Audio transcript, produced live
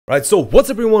Right, so what's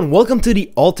up everyone, welcome to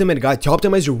the ultimate guide to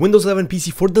optimize your Windows 11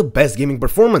 PC for the best gaming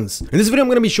performance. In this video I'm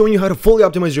going to be showing you how to fully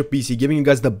optimize your PC, giving you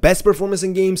guys the best performance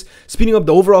in games, speeding up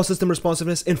the overall system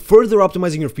responsiveness, and further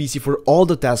optimizing your PC for all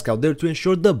the tasks out there to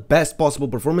ensure the best possible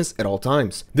performance at all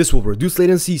times. This will reduce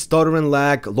latency, stutter and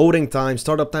lag, loading times,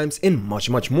 startup times, and much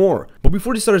more. But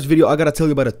before we start this video, I gotta tell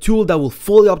you about a tool that will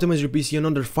fully optimize your PC in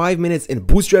under 5 minutes and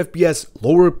boost your FPS,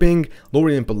 lower ping, lower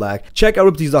input lag. Check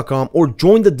out riptease.com or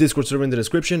join the Discord server in the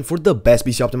description for the best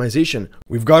PC optimization.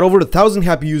 We've got over 1,000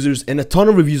 happy users and a ton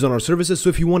of reviews on our services, so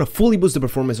if you want to fully boost the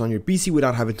performance on your PC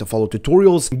without having to follow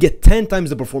tutorials and get 10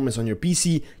 times the performance on your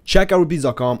PC, check out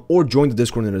riptease.com or join the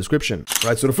Discord in the description.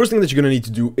 Right, so the first thing that you're going to need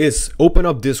to do is open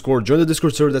up Discord, join the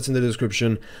Discord server that's in the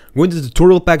description, go into the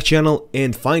tutorial pack channel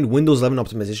and find Windows 11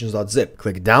 optimizations.zip.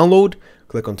 Click download,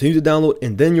 click continue to download,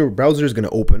 and then your browser is going to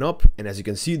open up, and as you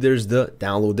can see there's the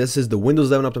download. This is the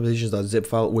Windows 11 optimizations.zip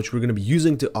file, which we're going to be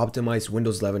using to optimize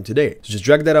Windows 11 today. So just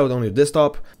drag that out on your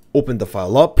desktop, open the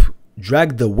file up,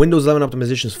 drag the Windows 11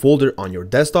 optimizations folder on your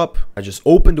desktop. I just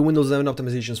opened the Windows 11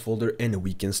 optimizations folder and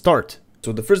we can start.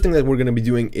 So the first thing that we're going to be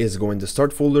doing is go in the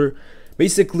start folder,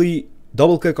 basically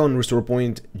double click on restore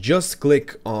point, just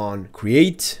click on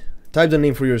create, type the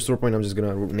name for your restore point. I'm just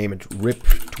going to name it rip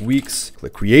tweaks,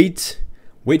 click create,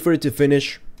 wait for it to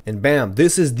finish, and bam,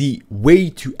 this is the way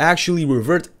to actually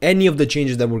revert any of the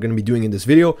changes that we're going to be doing in this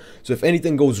video. So if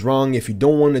anything goes wrong, if you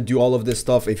don't want to do all of this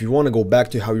stuff, if you want to go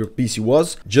back to how your PC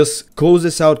was, just close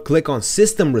this out, click on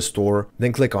system restore,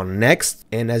 then click on next,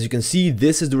 and as you can see,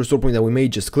 this is the restore point that we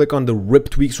made. Just click on the rip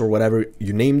tweaks or whatever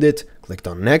you named it, clicked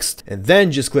on next, and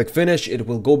then just click finish. It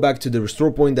will go back to the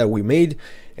restore point that we made,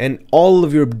 and all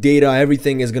of your data,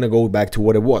 everything is going to go back to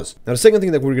what it was. Now the second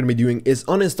thing that we're going to be doing is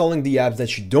uninstalling the apps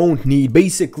that you don't need.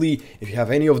 Basically, if you have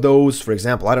any of those, for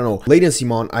example, I don't know, latency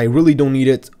mon, I really don't need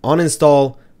it,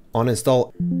 uninstall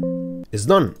is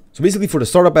done. So basically for the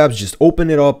startup apps, just open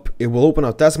it up, it will open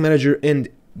up task manager and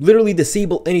literally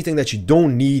disable anything that you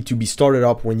don't need to be started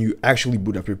up when you actually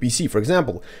boot up your PC. For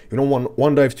example, you don't want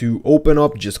OneDrive to open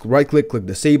up, just right click, click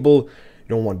disable.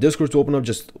 You don't want Discord to open up,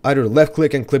 just either left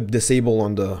click and click disable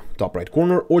on the top right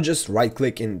corner, or just right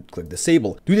click and click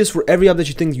disable. Do this for every app that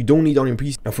you think you don't need on your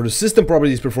PC. Now for the system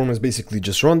properties performance, basically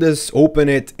just run this, open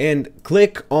it, and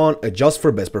click on adjust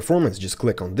for best performance. Just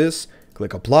click on this,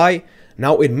 click apply.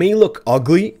 Now it may look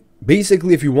ugly.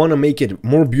 Basically, if you want to make it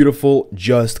more beautiful,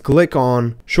 just click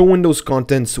on show Windows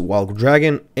contents while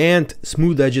dragging and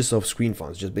smooth edges of screen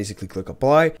fonts. Just basically click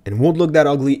apply and won't look that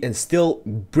ugly and still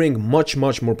bring much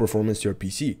more performance to your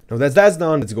PC. Now that's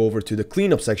done, let's go over to the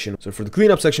cleanup section. So for the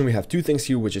cleanup section, we have two things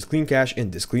here, which is clean cache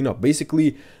and disk cleanup.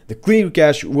 Basically, the clean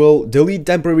cache will delete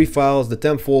temporary files, the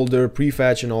temp folder,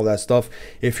 prefetch, and all that stuff.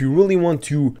 If you really want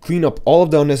to clean up all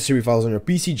of the unnecessary files on your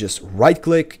PC, just right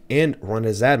click and run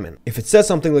as admin. If it says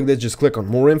something like this, just click on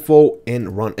more info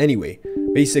and run anyway.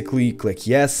 Basically click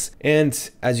yes, and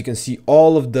as you can see,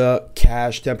 all of the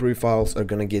cache temporary files are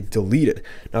gonna get deleted.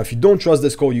 Now if you don't trust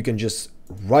this code, you can just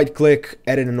right click,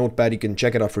 edit a notepad. You can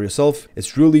check it out for yourself.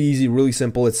 It's really easy, really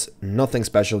simple. It's nothing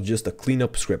special, just a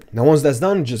cleanup script. Now once that's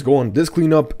done, just go on disk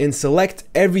cleanup and select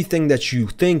everything that you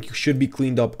think should be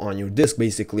cleaned up on your disk.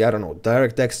 Basically, I don't know,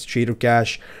 DirectX, shader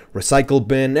cache, recycle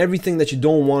bin, everything that you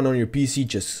don't want on your PC,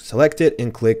 just select it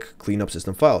and click clean up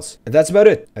system files. And that's about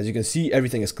it. As you can see,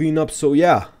 everything is cleaned up. So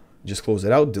yeah, just close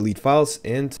it out, delete files,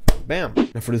 and bam.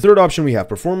 Now for the third option, we have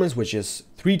performance, which is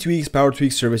 3 tweaks, power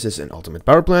tweaks, services, and ultimate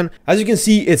power plan. As you can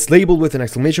see, it's labeled with an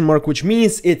exclamation mark, which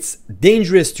means it's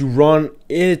dangerous to run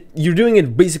it. You're doing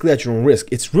it basically at your own risk.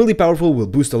 It's really powerful, will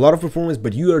boost a lot of performance,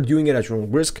 but you are doing it at your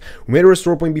own risk. We made a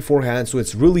restore point beforehand, so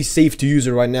it's really safe to use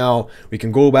it right now. We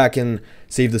can go back and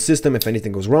save the system if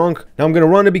anything goes wrong. Now I'm gonna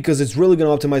run it because it's really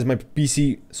gonna optimize my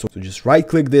PC. So just right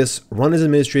click this, run as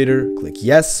administrator, click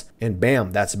yes, and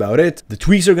bam, that's about it. The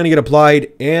tweaks are gonna get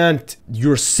applied and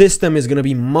your system is gonna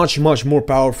be much more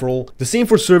powerful. The same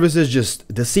for services, just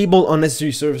disable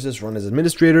unnecessary services, run as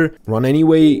administrator, run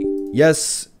anyway,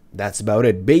 yes. That's about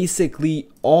it. Basically,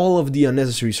 all of the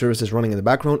unnecessary services running in the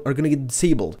background are gonna get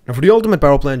disabled. Now for the ultimate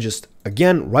power plan, just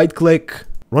again, right click,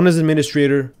 run as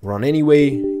administrator, run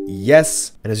anyway,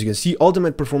 yes. And as you can see,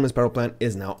 ultimate performance power plan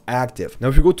is now active. Now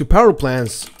if you go to power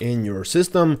plans in your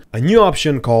system, a new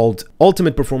option called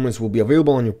ultimate performance will be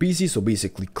available on your PC. So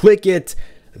basically click it.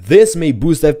 This may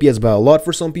boost FPS by a lot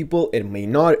for some people, it may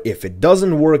not. If it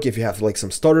doesn't work, if you have like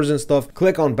some stutters and stuff,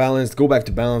 click on balanced, go back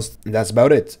to balanced, and that's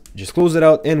about it. Just close it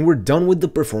out and we're done with the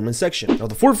performance section. Now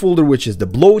the fourth folder, which is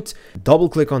Debloat, double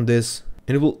click on this,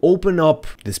 and it will open up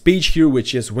this page here,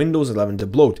 which is Windows 11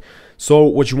 Debloat. So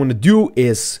what you want to do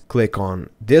is click on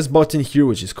this button here,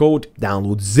 which is called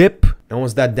download zip. And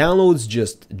once that downloads,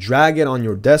 just drag it on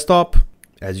your desktop.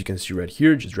 As you can see right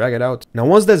here, just drag it out. Now,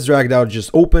 once that's dragged out, just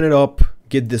open it up,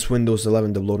 get this Windows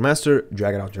 11 Debloat master,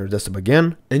 drag it out to your desktop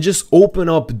again, and just open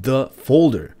up the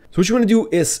folder. So what you want to do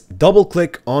is double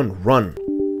click on run.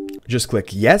 Just click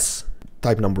yes,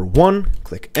 type number 1,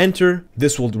 click enter.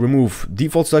 This will remove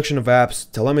default selection of apps,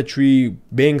 telemetry,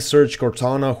 Bing, search,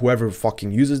 Cortana, whoever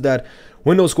fucking uses that,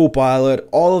 Windows Copilot,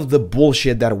 all of the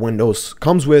bullshit that Windows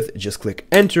comes with. Just click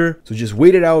enter. So just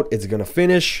wait it out, it's gonna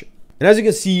finish. And as you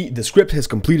can see, the script has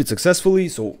completed successfully,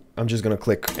 so I'm just gonna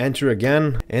click enter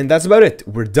again, and that's about it.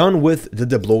 We're done with the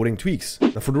debloating tweaks.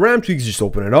 Now for the RAM tweaks, just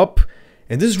open it up.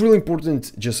 And this is really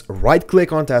important. Just right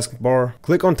click on taskbar,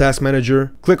 click on task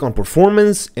manager, click on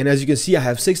performance. And as you can see, I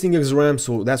have 16 gigs of RAM,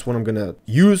 so that's what I'm gonna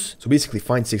use. So basically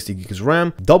find 60 gigs of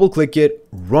RAM, double click it,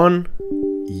 run,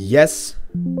 yes,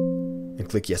 and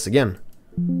click yes again.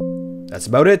 That's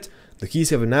about it. The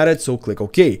keys have been added, so click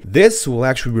OK. This will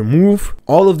actually remove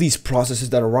all of these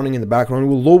processes that are running in the background. It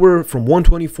will lower from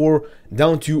 124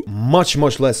 down to much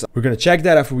less. We're gonna check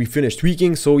that after we finish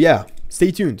tweaking, so yeah, stay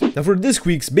tuned. Now for this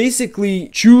tweaks, basically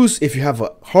choose if you have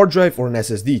a hard drive or an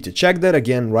SSD. To check that,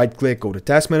 again, right click, go to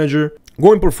task manager,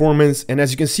 go in performance, and as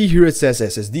you can see here, it says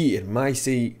SSD. It might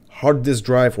say hard disk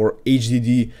drive or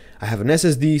HDD. I have an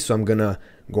SSD, so I'm gonna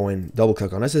go and double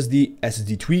click on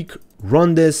SSD tweak,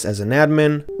 run this as an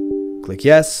admin, click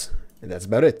yes, and that's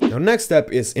about it. Now next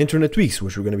step is internet tweaks,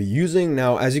 which we're going to be using.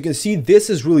 Now as you can see, this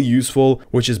is really useful,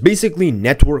 which is basically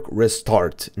network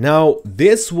restart. Now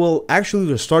this will actually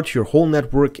restart your whole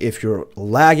network if you're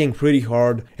lagging pretty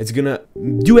hard. It's gonna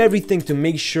do everything to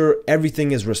make sure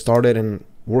everything is restarted and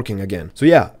working again. So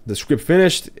yeah, the script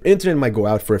finished. Internet might go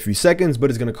out for a few seconds,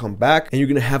 but it's gonna come back and you're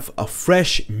gonna have a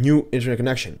fresh new internet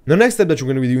connection. The next step that you're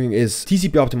gonna be doing is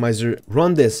TCP optimizer.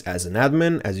 Run this as an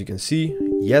admin, as you can see.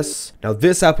 Yes. Now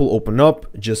this app will open up.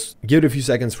 Just give it a few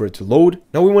seconds for it to load.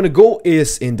 Now we want to go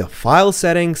is in the file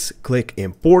settings, click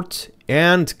import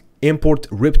and import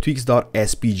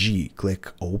riptweaks.spg.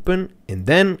 Click open and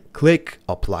then click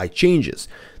apply changes.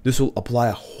 This will apply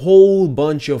a whole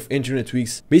bunch of internet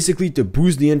tweaks, basically to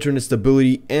boost the internet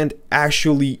stability and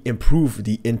actually improve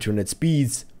the internet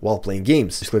speeds while playing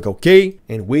games. Just click OK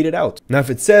and wait it out. Now,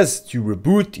 if it says to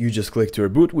reboot, you just click to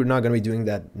reboot. We're not going to be doing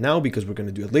that now because we're going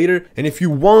to do it later. And if you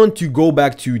want to go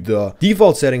back to the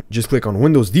default setting, just click on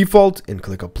Windows default and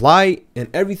click apply, and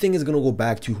everything is going to go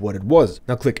back to what it was.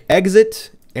 Now click exit,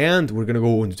 and we're going to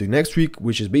go into the next tweak,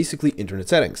 which is basically internet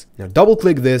settings. Now double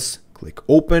click this, click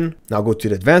open. Now go to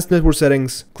the advanced network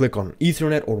settings, click on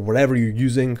Ethernet or whatever you're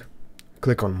using,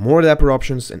 click on more adapter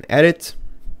options and edit.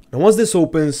 Now once this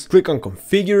opens, click on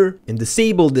configure and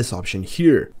disable this option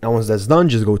here. Now once that's done,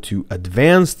 just go to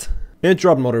advanced,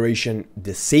 interrupt moderation,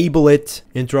 disable it,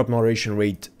 interrupt moderation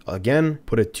rate again,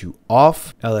 put it to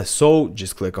off, LSO,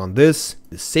 just click on this,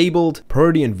 disabled,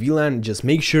 priority and VLAN, just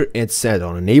make sure it's set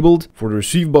on enabled. For the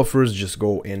receive buffers, just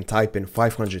go and type in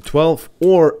 512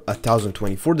 or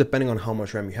 1024, depending on how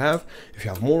much RAM you have. If you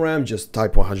have more RAM, just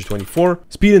type 124.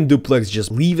 Speed and duplex,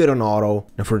 just leave it on auto.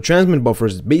 Now for transmit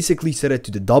buffers, basically set it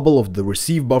to the double of the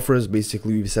receive buffers.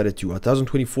 Basically we've set it to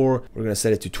 1024. We're gonna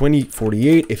set it to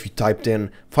 2048. If you typed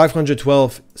in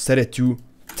 512, set it to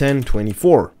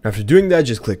 1024. After doing that,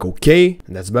 just click OK,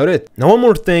 and that's about it. Now one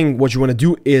more thing, what you want to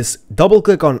do is double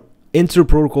click on Inter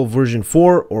Protocol version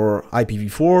 4 or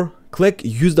IPv4. Click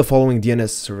use the following DNS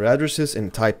server addresses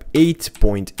and type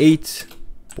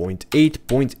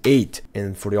 8.8.8.8,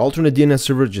 and for the alternate DNS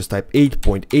server, just type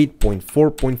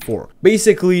 8.8.4.4.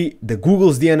 Basically the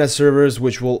Google's DNS servers,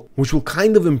 which will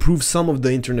kind of improve some of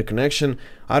the internet connection.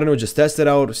 I don't know, just test it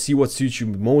out, see what suits you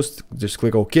most. Just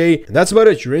click OK, and that's about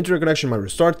it. Your internet connection might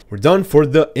restart. We're done for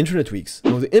the internet tweaks.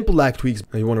 Now the input lag tweaks,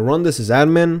 now you want to run this as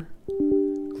admin,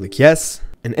 click yes.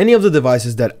 And any of the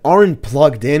devices that aren't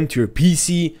plugged into your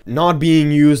PC, not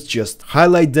being used, just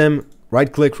highlight them,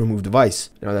 right click, remove device.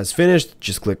 Now that's finished,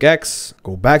 just click X,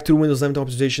 go back to Windows 11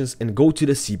 optimizations and go to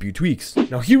the CPU tweaks.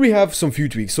 Now here we have some few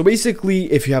tweaks. So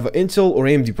basically, if you have an Intel or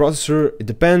AMD processor, it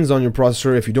depends on your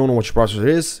processor. If you don't know what your processor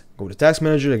is, go to task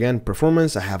manager, again,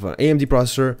 performance. I have an AMD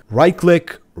processor, right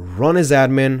click, run as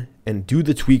admin and do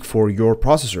the tweak for your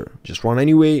processor. Just run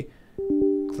anyway,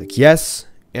 click yes.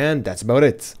 And that's about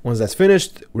it. Once that's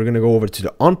finished, we're going to go over to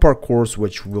the OnPark course,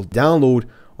 which will download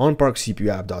OnPark CPU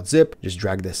app.zip. Just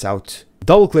drag this out,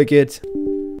 double click it,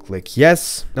 click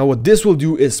yes. Now what this will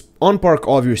do is OnPark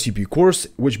all of your CPU cores,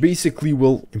 which basically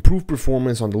will improve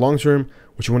performance on the long term,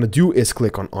 what you want to do is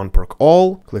click on unperk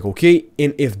all, click OK.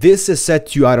 And if this is set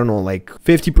to, I don't know, like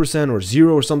 50% or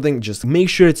 0 or something, just make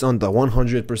sure it's on the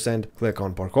 100%. Click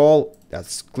on unperk all.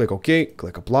 That's click OK,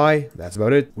 click apply. That's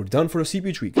about it. We're done for a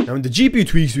CPU tweak. Now in the GPU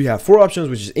tweaks, we have 4 options,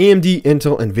 which is AMD,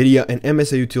 Intel, NVIDIA, and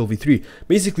MSI Util V3.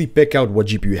 Basically pick out what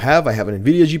GPU you have. I have an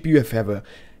NVIDIA GPU. If you have a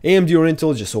AMD or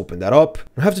Intel, just open that up.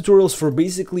 I have tutorials for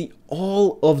basically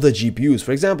all of the GPUs.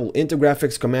 For example, Intel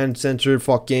Graphics Command Center,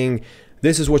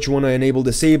 this is what you want to enable,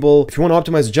 disable. If you want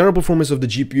to optimize the general performance of the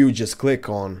GPU, just click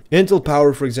on Intel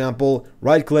Power, for example,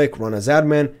 right click, run as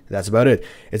admin. That's about it.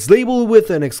 It's labeled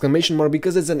with an exclamation mark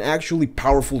because it's an actually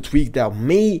powerful tweak that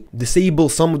may disable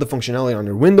some of the functionality on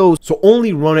your Windows. So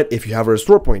only run it if you have a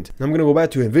restore point. Now I'm going to go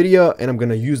back to NVIDIA and I'm going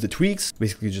to use the tweaks.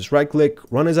 Basically just right click,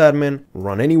 run as admin,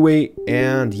 run anyway.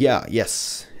 And yeah,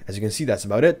 yes. As you can see, that's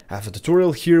about it. I have a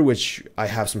tutorial here, which I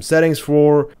have some settings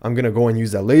for. I'm going to go and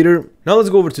use that later. Now let's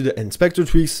go over to the inspector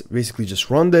tweaks. Basically just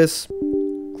run this.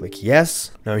 Click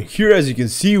yes. Now here, as you can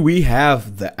see, we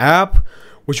have the app.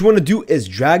 What you want to do is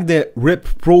drag the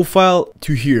RIP profile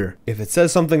to here. If it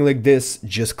says something like this,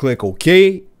 just click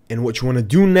OK. And what you want to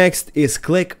do next is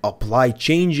click apply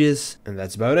changes. And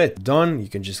that's about it. Done. You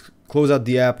can just close out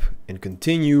the app and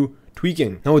continue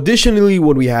tweaking. Now additionally,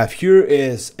 what we have here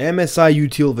is MSI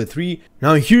Util V3.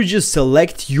 Now here, just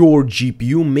select your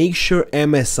GPU, make sure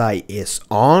MSI is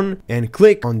on, and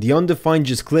click on the undefined,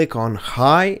 just click on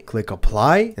high, click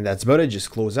apply, and that's about it.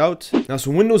 Just close out. Now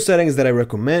some Windows settings that I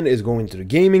recommend is going to the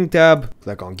gaming tab,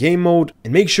 click on game mode,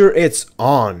 and make sure it's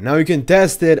on. Now you can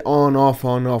test it on,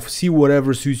 off, see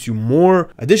whatever suits you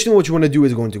more. Additionally, what you want to do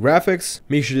is go into graphics,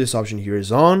 make sure this option here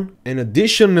is on, and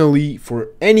additionally, for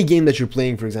any game that you're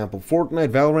playing, for example, Fortnite,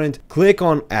 Valorant, click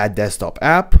on add desktop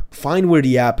app, find where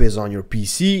the app is on your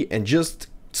PC, and just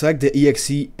select the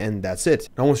exe, and that's it.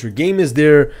 Now once your game is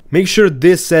there, make sure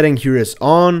this setting here is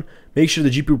on, make sure the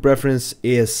GPU preference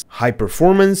is high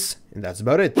performance, and that's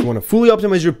about it. If you want to fully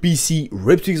optimize your PC,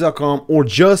 riptweaks.com, or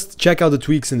just check out the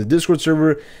tweaks in the Discord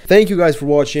server. Thank you guys for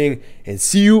watching, and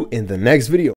see you in the next video.